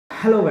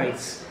Hello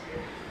guys,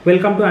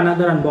 welcome to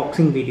another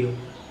unboxing video.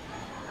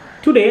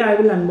 Today I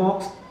will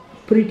unbox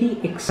pretty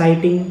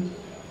exciting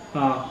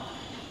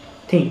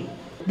thing.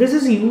 This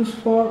is used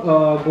for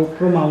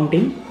GoPro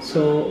mounting.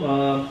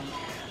 So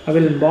I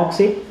will unbox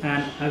it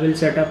and I will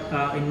set up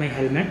in my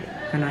helmet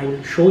and I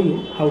will show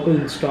you how to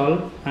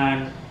install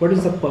and what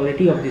is the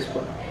quality of this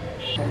product.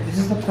 This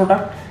is the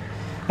product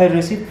I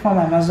received from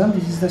Amazon.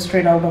 This is the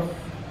straight out of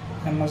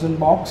Amazon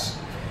box.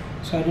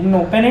 So I didn't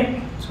open it,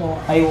 so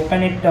I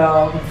open it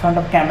in front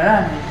of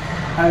camera and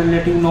I will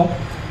let you know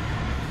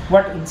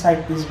what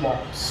inside this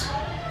box.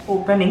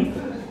 Opening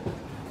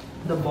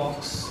the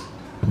box.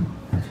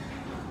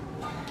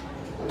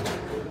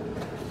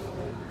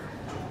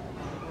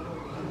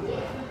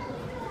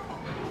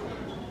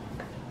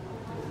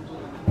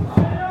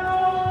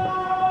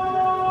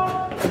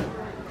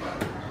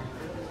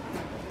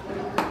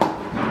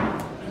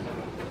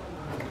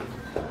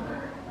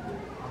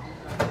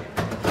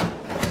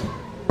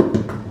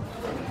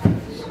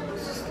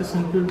 The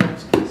simple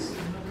box case. You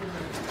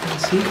can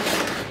see,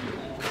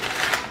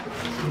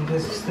 and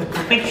this is the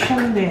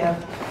protection they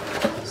have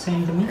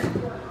sent me,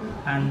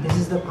 and this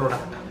is the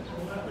product.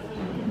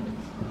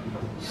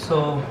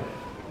 So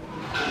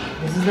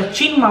this is the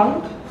chin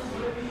mount,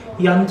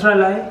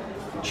 YANTRALAY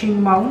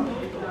chin mount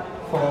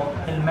for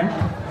helmet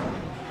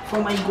for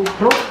my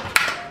GoPro.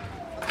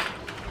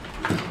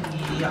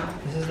 Yeah,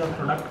 this is the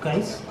product,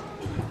 guys.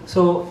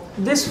 So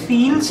this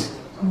feels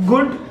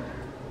good.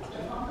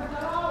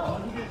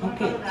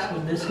 Okay, so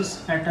this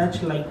is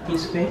attached like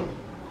this way.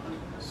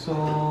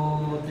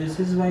 So this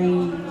is why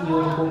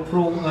your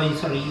GoPro,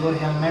 your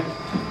helmet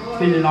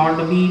will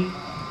not be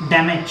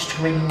damaged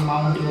when you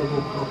mount your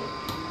GoPro.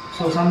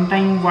 So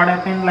sometimes what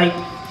happen, like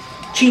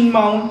chin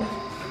mount,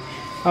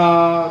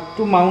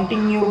 to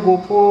mounting your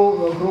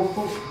GoPro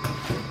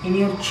in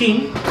your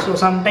chin. So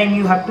sometimes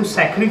you have to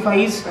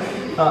sacrifice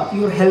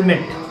your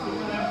helmet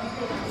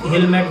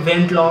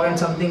vent lock and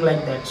something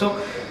like that. So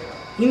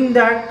in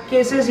that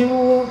cases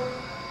you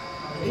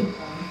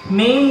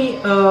may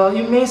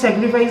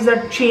sacrifice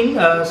that chin,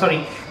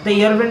 the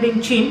air vent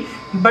in chin,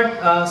 but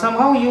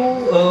somehow you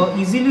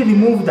easily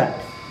remove that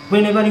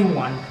whenever you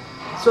want.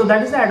 So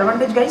that is the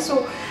advantage, guys.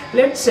 So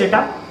let's set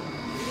up.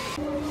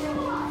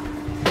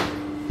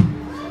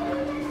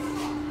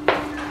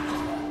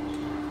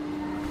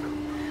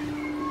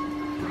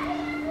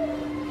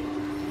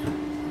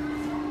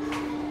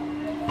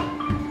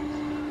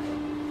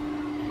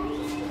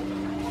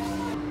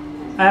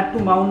 I have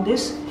to mount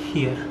this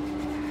here.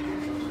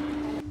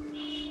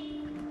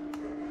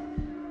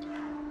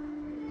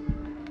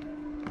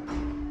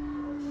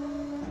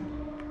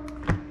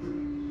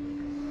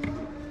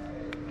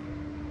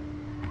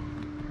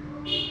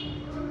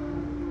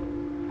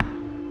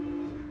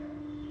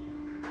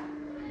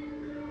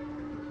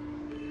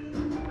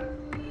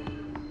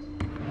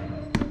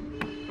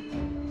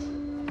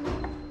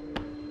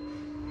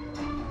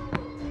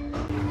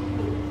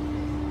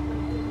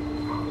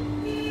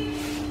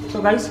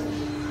 So guys,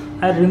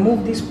 I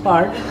remove this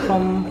part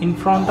from in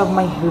front of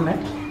my helmet.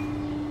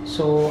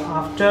 So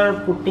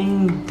after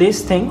putting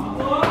this thing,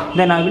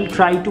 then I will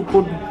try to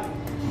put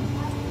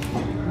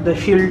the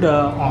shield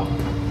on.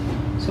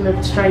 So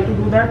let's try to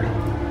do that.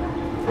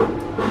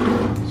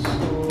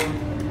 So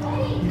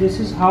this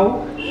is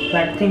how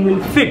that thing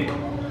will fit.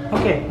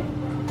 Okay,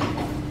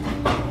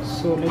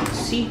 so let's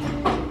see.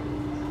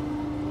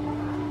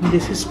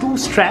 This is two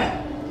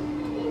strap.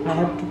 I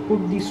have to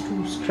put these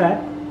two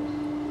strap.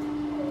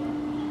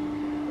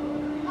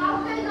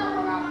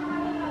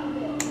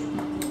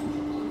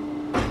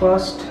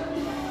 First, I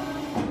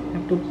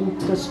have to put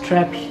the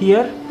strap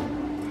here.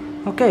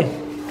 Okay,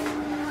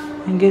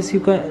 in case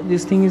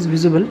this thing is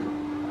visible.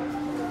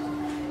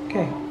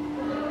 Okay,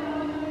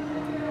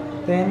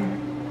 then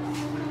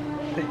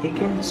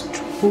again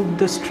put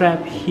the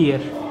strap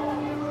here.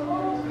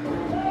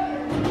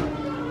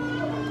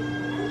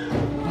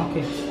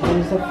 Okay, that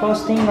is the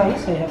first thing,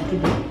 guys, I have to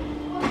do.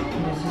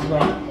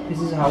 This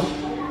is how.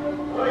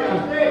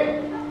 Okay.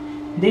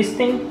 This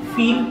thing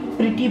feel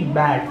pretty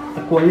bad.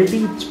 The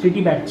quality is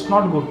pretty bad. It's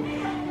not good.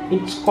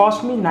 It's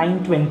cost me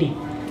 $920.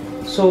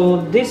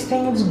 So this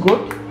thing is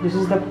good. This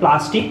is the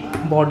plastic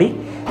body.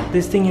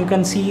 This thing you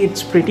can see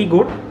it's pretty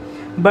good,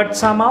 but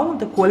somehow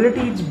the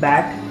quality is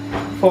bad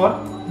for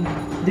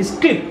this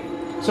clip.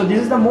 So this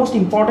is the most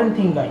important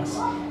thing, guys.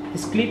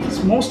 This clip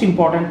is most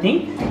important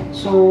thing.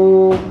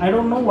 So I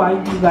don't know why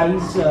these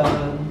guys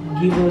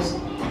give us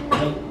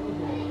like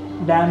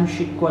damn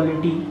shit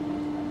quality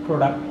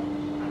product.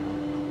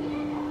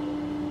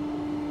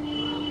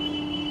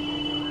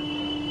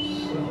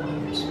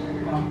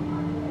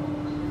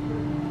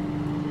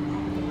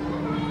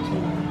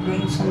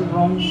 Doing some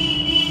wrong.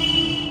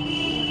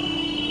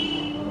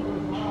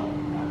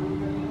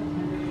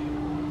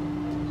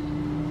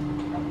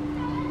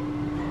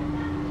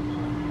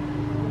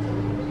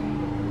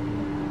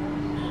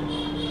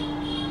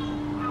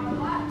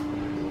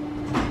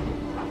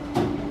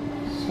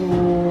 So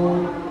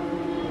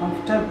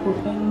after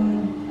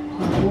putting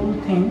the whole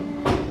thing,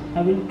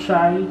 I will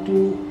try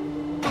to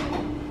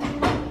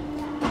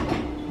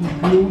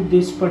glue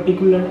this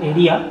particular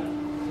area,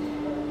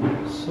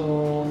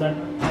 so that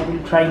I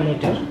will try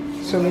later.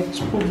 So let's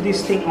put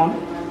this thing on.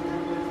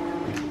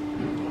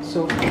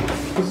 So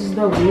this is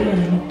the way I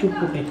need to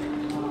put it.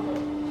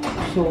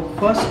 So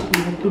first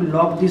you have to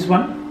lock this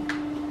one.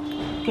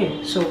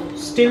 Okay, so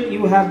still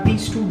you have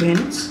these two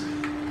vents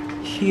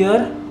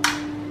here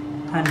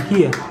and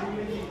here.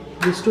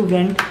 These two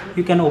vents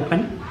you can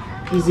open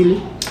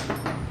easily.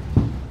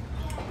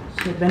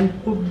 So then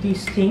put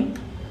this thing.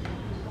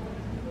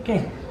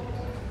 Okay,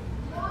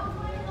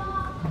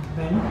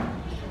 then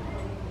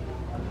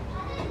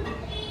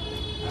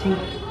thing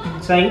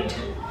inside.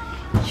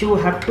 You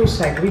have to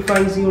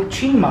sacrifice your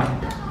chin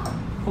mount.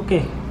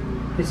 Okay,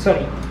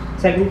 sorry,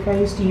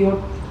 sacrifice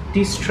your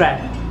this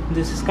strap.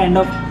 This is kind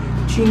of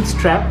chin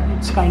strap.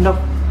 It's kind of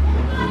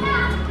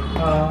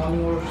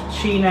your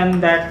chin,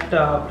 and that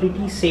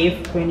pretty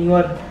safe when you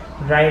are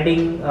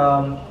riding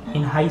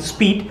in high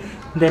speed.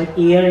 Then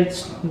air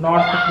it's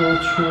not go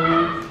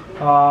through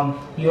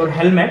your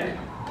helmet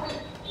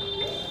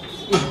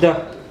with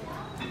the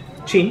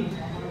chin.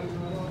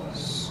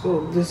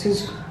 So this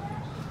is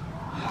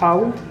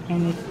how I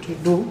need to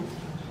do.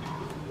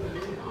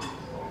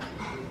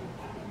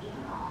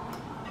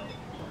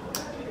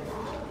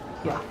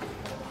 Yeah,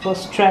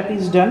 first strap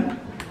is done.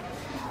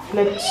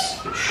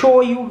 Let's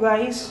show you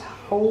guys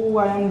how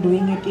I am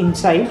doing it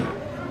inside.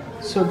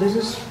 So this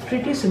is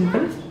pretty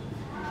simple.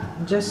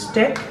 Just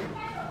take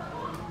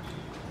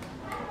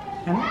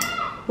and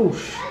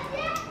push.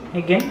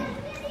 Again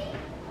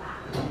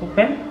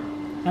open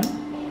and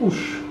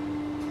push.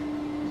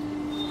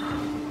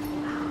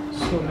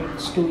 So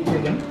let's do it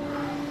again.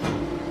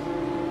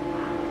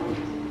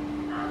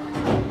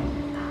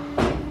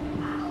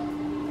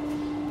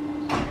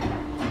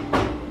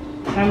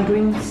 I'm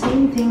doing the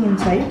same thing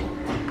inside,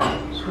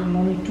 so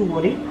no need to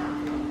worry.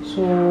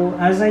 So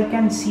as I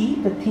can see,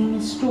 the thing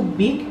is too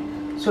big,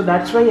 so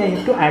that's why I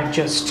have to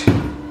adjust.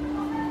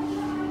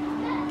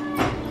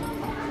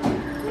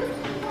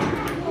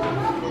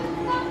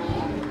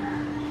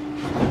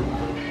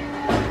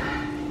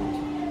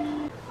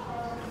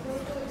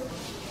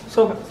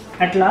 So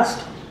at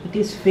last it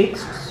is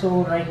fixed.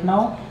 So right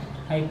now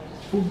I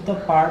put the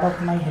part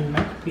of my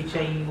helmet which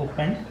I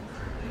opened,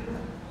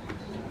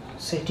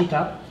 set it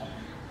up,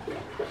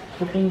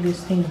 putting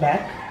this thing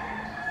back.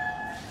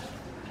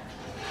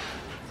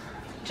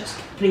 Just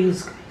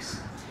please guys.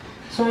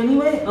 So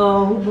anyway,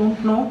 who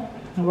don't know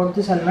about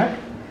this helmet,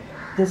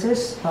 this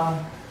is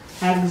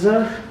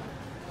Axer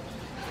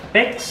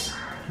Pex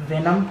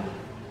Venom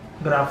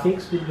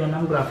graphics, with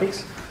Venom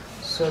graphics.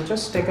 So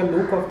just take a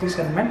look of this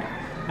helmet,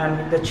 and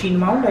with the chin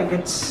mount I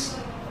guess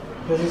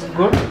this is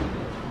good.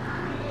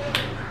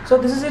 So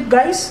this is it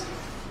guys.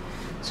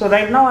 So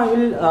right now I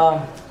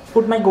will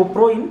put my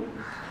GoPro in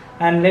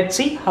and let's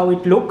see how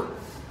it look.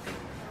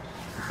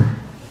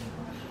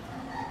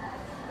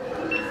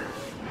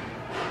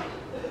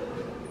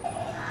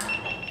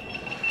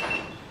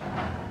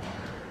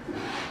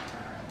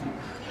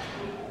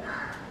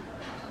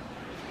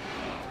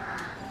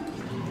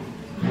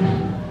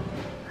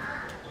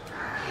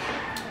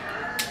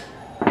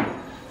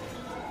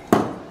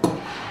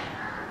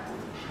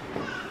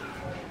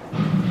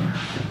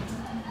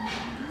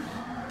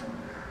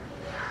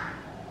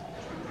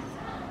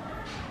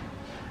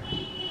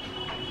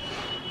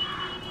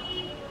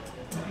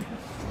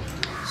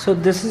 So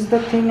this is the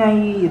thing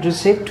I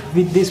received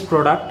with this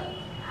product.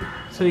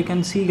 So you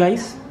can see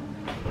guys.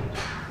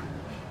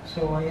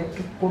 So I have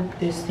to put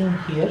this thing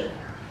here.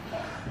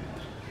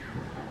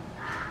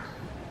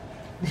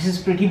 This is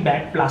pretty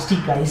bad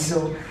plastic guys,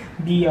 so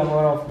be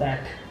aware of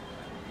that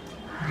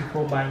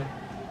before buying.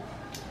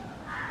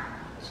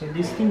 So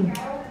this thing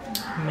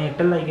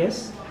metal I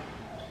guess.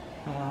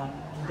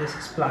 This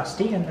is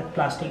plastic, and that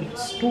plastic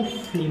is too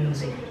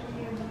flimsy.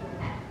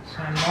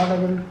 So I'm not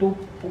able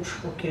to push.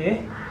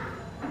 Okay.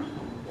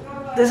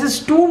 This is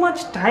too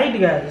much tight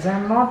guys.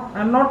 I'm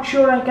not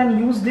sure I can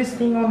use this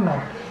thing or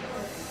not.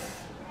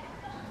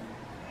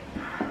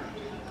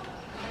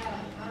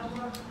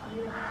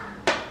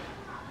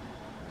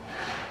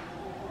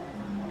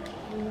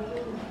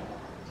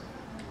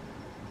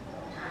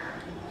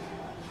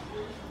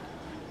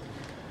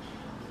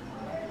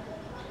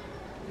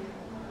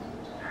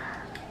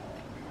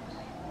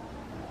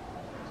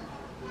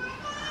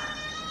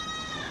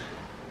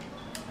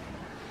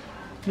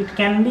 It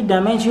can be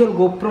damage your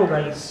GoPro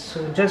guys,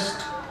 so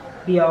just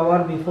be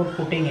aware before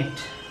putting it.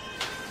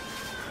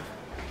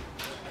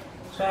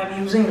 So I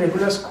am using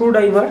regular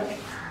screwdriver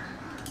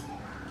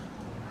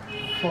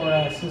for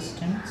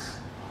assistance.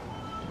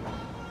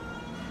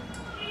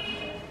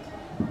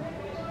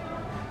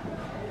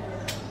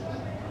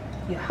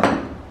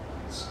 Yeah,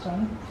 it's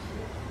done.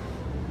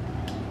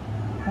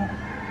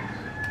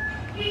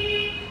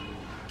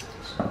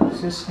 So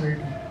this is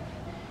ready.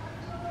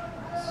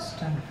 This is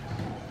done.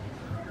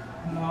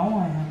 Now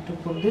I have to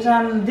put this,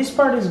 and this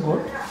part is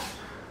good.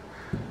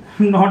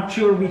 Not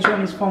sure which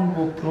one is from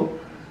GoPro,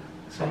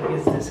 so I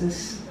guess this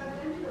is.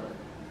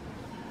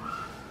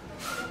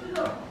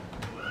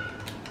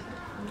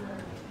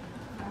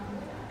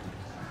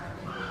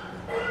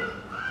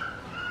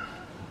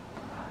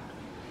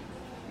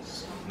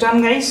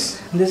 Done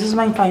guys, this is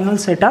my final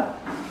setup.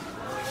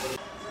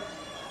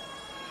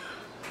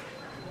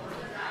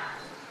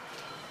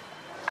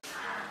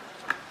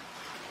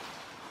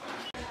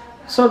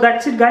 So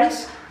that's it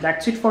guys,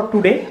 that's it for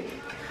today.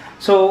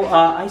 So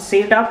I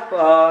set up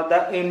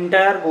the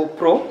entire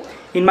GoPro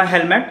in my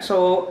helmet.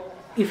 So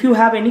if you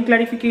have any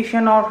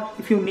clarification or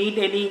if you need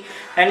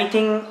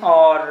anything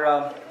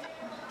or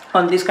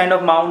on this kind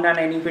of mount and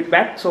any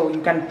feedback, so you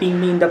can ping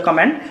me in the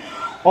comment.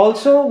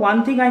 Also,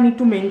 one thing I need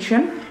to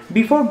mention,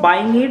 before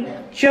buying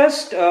it,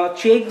 just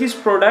check this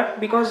product,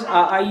 because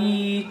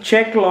I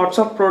checked lots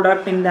of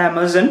product in the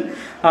Amazon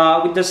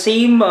with the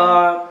same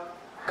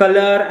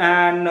color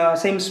and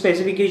same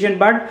specification,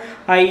 but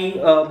I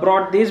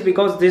brought this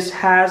because this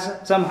has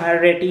some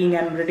higher rating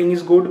and rating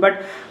is good,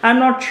 but I'm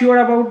not sure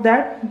about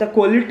that. The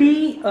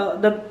quality,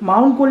 the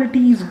mount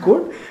quality is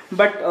good,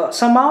 but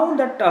somehow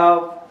that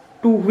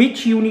to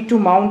which you need to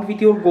mount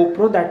with your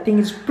GoPro, that thing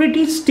is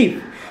pretty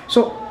stiff.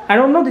 So I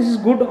don't know this is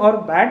good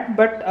or bad,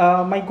 but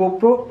my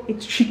GoPro,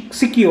 it's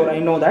secure, I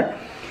know that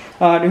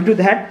due to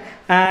that.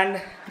 And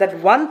that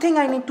one thing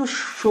I need to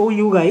show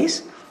you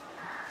guys,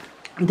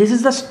 this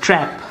is the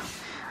strap.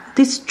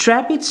 This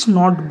strap, it's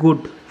not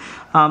good.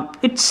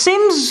 It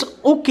seems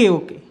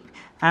okay,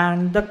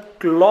 and the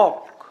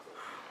lock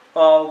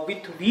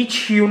with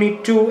which you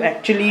need to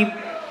actually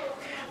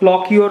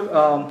lock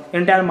your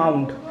entire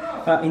mount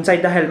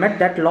inside the helmet,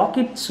 that lock,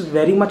 it's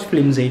very much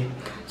flimsy.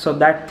 So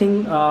that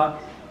thing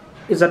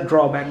is a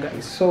drawback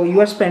guys. So you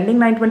are spending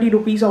 920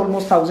 rupees,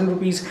 almost 1000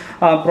 rupees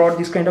brought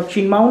this kind of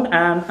chin mount,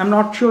 and I'm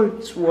not sure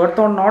it's worth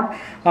or not,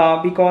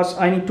 because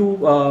I need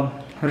to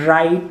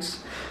ride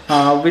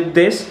with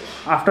this.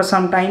 After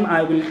some time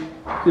I will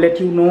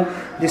let you know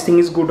this thing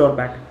is good or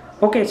bad.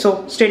 Okay,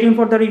 so stay tuned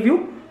for the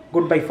review.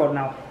 Goodbye for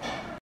now.